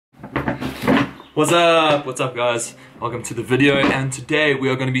What's up? What's up, guys? Welcome to the video, and today we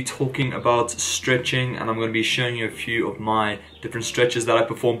are going to be talking about stretching, and I'm going to be showing you a few of my different stretches that I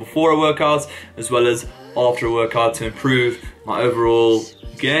perform before a workout as well as after a workout to improve my overall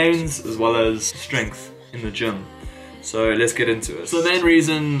gains as well as strength in the gym. So let's get into it. So the main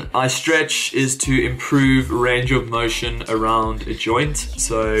reason I stretch is to improve range of motion around a joint.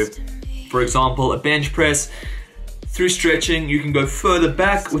 So for example, a bench press, through stretching you can go further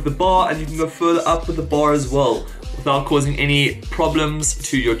back with the bar and you can go further up with the bar as well without causing any problems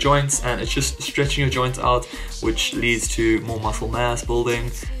to your joints, and it's just stretching your joints out, which leads to more muscle mass building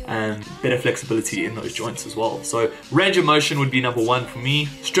and better flexibility in those joints as well. So range of motion would be number one for me.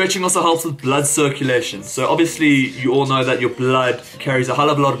 Stretching also helps with blood circulation. So obviously you all know that your blood carries a hell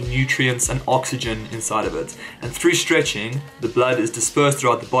of a lot of nutrients and oxygen inside of it, and through stretching the blood is dispersed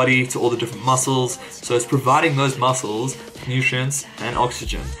throughout the body to all the different muscles, so it's providing those muscles nutrients and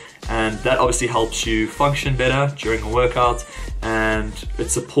oxygen, and that obviously helps you function better during a workout, and it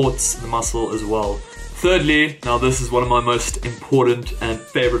supports the muscle as well. Thirdly, now this is one of my most important and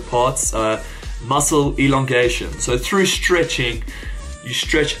favorite parts, muscle elongation. So through stretching, you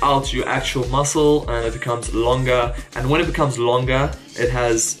stretch out your actual muscle and it becomes longer, and when it becomes longer it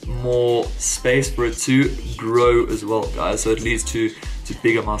has more space for it to grow as well, guys. So it leads to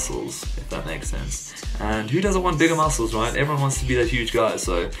bigger muscles, if that makes sense. And who doesn't want bigger muscles, right? Everyone wants to be that huge guy,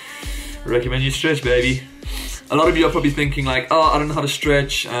 so I recommend you stretch, baby. A lot of you are probably thinking like, oh, I don't know how to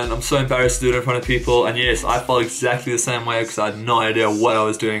stretch and I'm so embarrassed to do it in front of people. And yes, I felt exactly the same way because I had no idea what I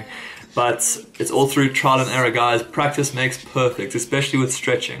was doing. But it's all through trial and error, guys. Practice makes perfect, especially with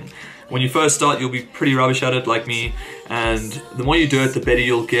stretching. When you first start, you'll be pretty rubbish at it like me, and the more you do it, the better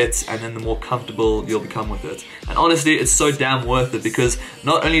you'll get, and then the more comfortable you'll become with it. And honestly, it's so damn worth it, because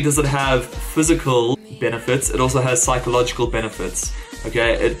not only does it have physical benefits, it also has psychological benefits.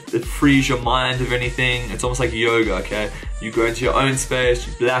 Okay, it frees your mind of anything. It's almost like yoga, okay? You go into your own space,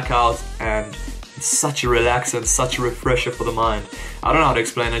 you black out, and it's such a relaxer and such a refresher for the mind. I don't know how to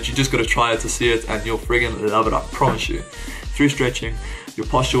explain it, you just gotta try it to see it, and you'll friggin' love it, I promise you. Through stretching, your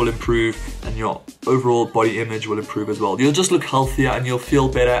posture will improve and your overall body image will improve as well. You'll just look healthier and you'll feel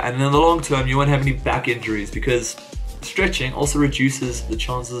better, and in the long term you won't have any back injuries, because stretching also reduces the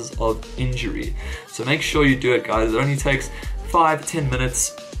chances of injury. So make sure you do it, guys. It only takes 5-10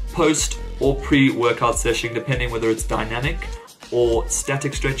 minutes post or pre-workout session, depending whether it's dynamic or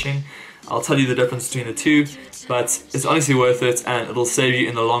static stretching. I'll tell you the difference between the two, but it's honestly worth it, and it'll save you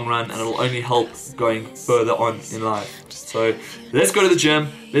in the long run, and it'll only help going further on in life. So let's go to the gym,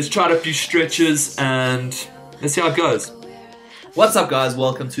 let's try out a few stretches, and let's see how it goes. What's up, guys?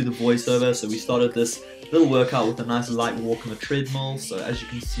 Welcome to the voiceover. So we started this little workout with a nice light walk on the treadmill. So as you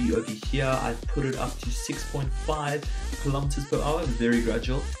can see over here, I put it up to 6.5 kilometers per hour, very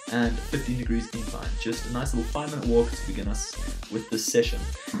gradual, and 15 degrees incline. Just a nice little 5-minute walk to begin us with this session.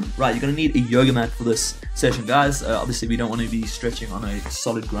 Right, you're gonna need a yoga mat for this session, guys. Obviously we don't want to be stretching on a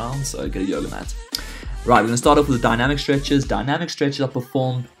solid ground, so get a yoga mat. Right, we're gonna start off with the dynamic stretches. Dynamic stretches are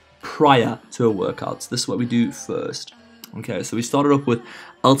performed prior to a workout. So this is what we do first. Okay, so we started off with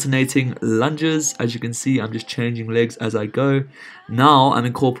alternating lunges. As you can see, I'm just changing legs as I go. Now I'm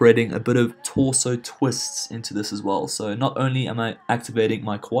incorporating a bit of torso twists into this as well. So not only am I activating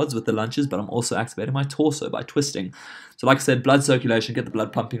my quads with the lunges, but I'm also activating my torso by twisting. So like I said, blood circulation, get the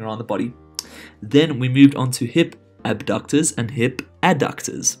blood pumping around the body. Then we moved on to hip abductors and hip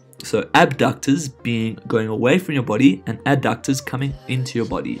adductors. So abductors being going away from your body and adductors coming into your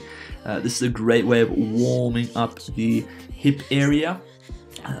body. This is a great way of warming up the hip area.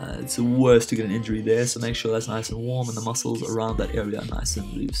 It's the worst to get an injury there, so make sure that's nice and warm and the muscles around that area are nice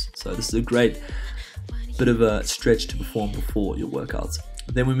and loose. So this is a great bit of a stretch to perform before your workouts.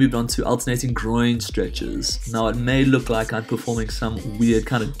 Then we moved on to alternating groin stretches. Now it may look like I'm performing some weird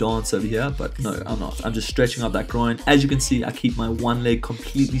kind of dance over here, but no, I'm not. I'm just stretching out that groin. As you can see, I keep my one leg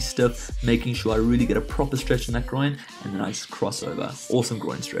completely stiff, making sure I really get a proper stretch in that groin, and then I just cross over. Awesome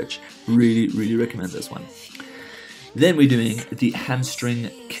groin stretch. Really, really recommend this one. Then we're doing the hamstring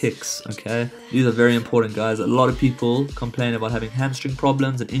kicks, okay? These are very important, guys. A lot of people complain about having hamstring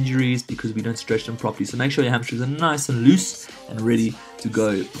problems and injuries because we don't stretch them properly. So make sure your hamstrings are nice and loose and ready to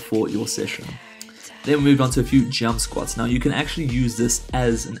go before your session. Then we moved on to a few jump squats. Now you can actually use this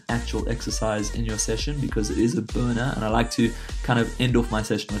as an actual exercise in your session because it is a burner, and I like to kind of end off my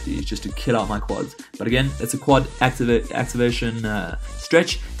session with these just to kill out my quads. But again, it's a quad activation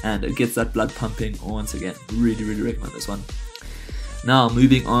stretch, and it gets that blood pumping once again. Really, really recommend this one. Now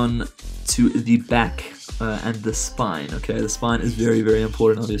moving on to the back. and the spine. Okay, the spine is very, very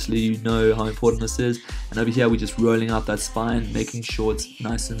important. Obviously, you know how important this is. And over here, we're just rolling out that spine, making sure it's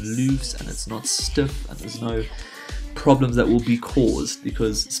nice and loose and it's not stiff and there's no problems that will be caused,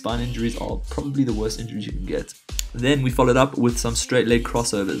 because spine injuries are probably the worst injuries you can get. Then we followed up with some straight leg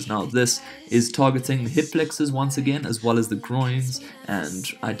crossovers. Now this is targeting the hip flexors once again, as well as the groins, and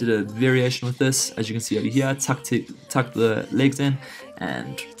I did a variation with this, as you can see over here. Tuck the legs in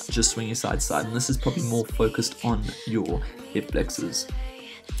and just swing your side to side, and this is probably more focused on your hip flexors.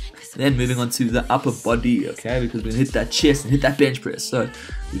 Then moving on to the upper body, okay, because we're going to hit that chest and hit that bench press. So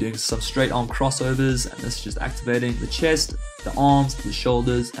we're doing some straight arm crossovers, and this is just activating the chest, the arms, the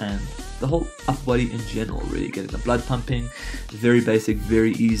shoulders, and the whole upper body in general, really getting the blood pumping. Very basic,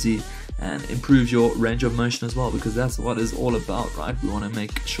 very easy, and improves your range of motion as well, because that's what it's all about, right? We want to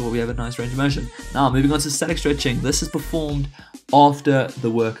make sure we have a nice range of motion. Now moving on to static stretching. This is performed after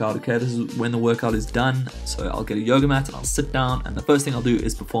the workout, okay? This is when the workout is done. So I'll get a yoga mat and I'll sit down, and the first thing I'll do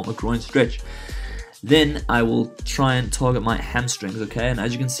is perform a groin stretch. Then I will try and target my hamstrings, okay? And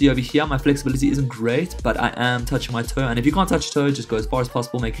as you can see over here, my flexibility isn't great, but I am touching my toe. And if you can't touch toe, just go as far as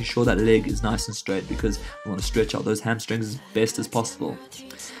possible, making sure that leg is nice and straight, because we want to stretch out those hamstrings as best as possible.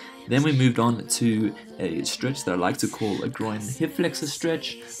 Then we moved on to a stretch that I like to call a groin hip flexor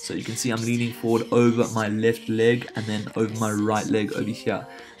stretch. So you can see I'm leaning forward over my left leg and then over my right leg over here.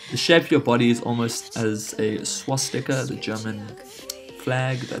 The shape of your body is almost as a swastika, the German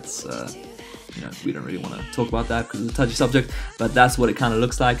flag. That's you know, we don't really want to talk about that because it's a touchy subject, but that's what it kind of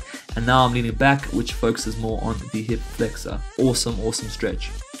looks like. And now I'm leaning back, which focuses more on the hip flexor. Awesome, awesome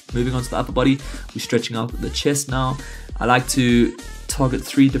stretch. Moving on to the upper body, we're stretching out the chest now. I like to target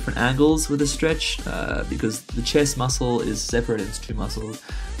 3 different angles with a stretch because the chest muscle is separated into 2 muscles.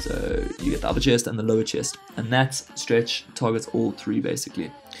 So you get the upper chest and the lower chest, and that stretch targets all 3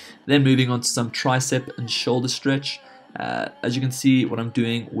 basically. Then moving on to some tricep and shoulder stretch. As you can see, what I'm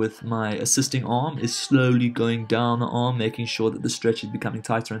doing with my assisting arm is slowly going down the arm, making sure that the stretch is becoming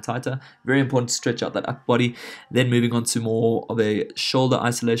tighter and tighter. Very important to stretch out that upper body. Then moving on to more of a shoulder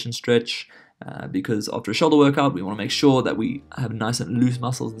isolation stretch, because after a shoulder workout, we want to make sure that we have nice and loose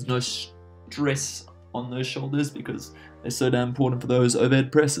muscles. There's no stress on those shoulders because they're so damn important for those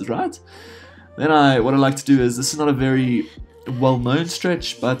overhead presses, right? Then what I like to do is, this is not a very well-known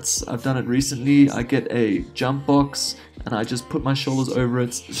stretch, but I've done it recently. I get a jump box and I just put my shoulders over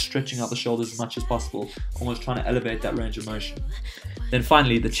it, stretching out the shoulders as much as possible, almost trying to elevate that range of motion. Then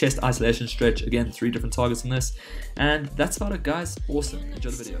finally, the chest isolation stretch. Again, 3 different targets in this, and that's about it, guys. Awesome. Enjoy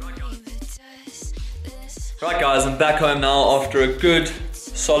the video. Right, guys, I'm back home now after a good,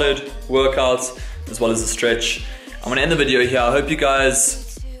 solid workout as well as a stretch. I'm gonna end the video here. I hope you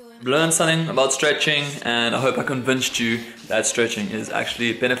guys learned something about stretching, and I hope I convinced you that stretching is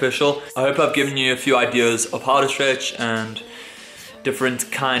actually beneficial. I hope I've given you a few ideas of how to stretch and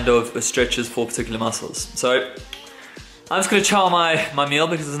different kind of stretches for particular muscles. So I'm just gonna chow my meal,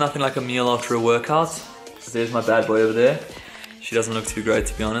 because there's nothing like a meal after a workout. There's my bad boy over there. She doesn't look too great,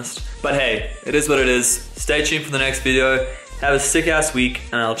 to be honest. But hey, it is what it is. Stay tuned for the next video. Have a sick ass week,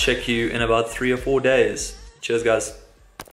 and I'll check you in about 3 or 4 days. Cheers, guys.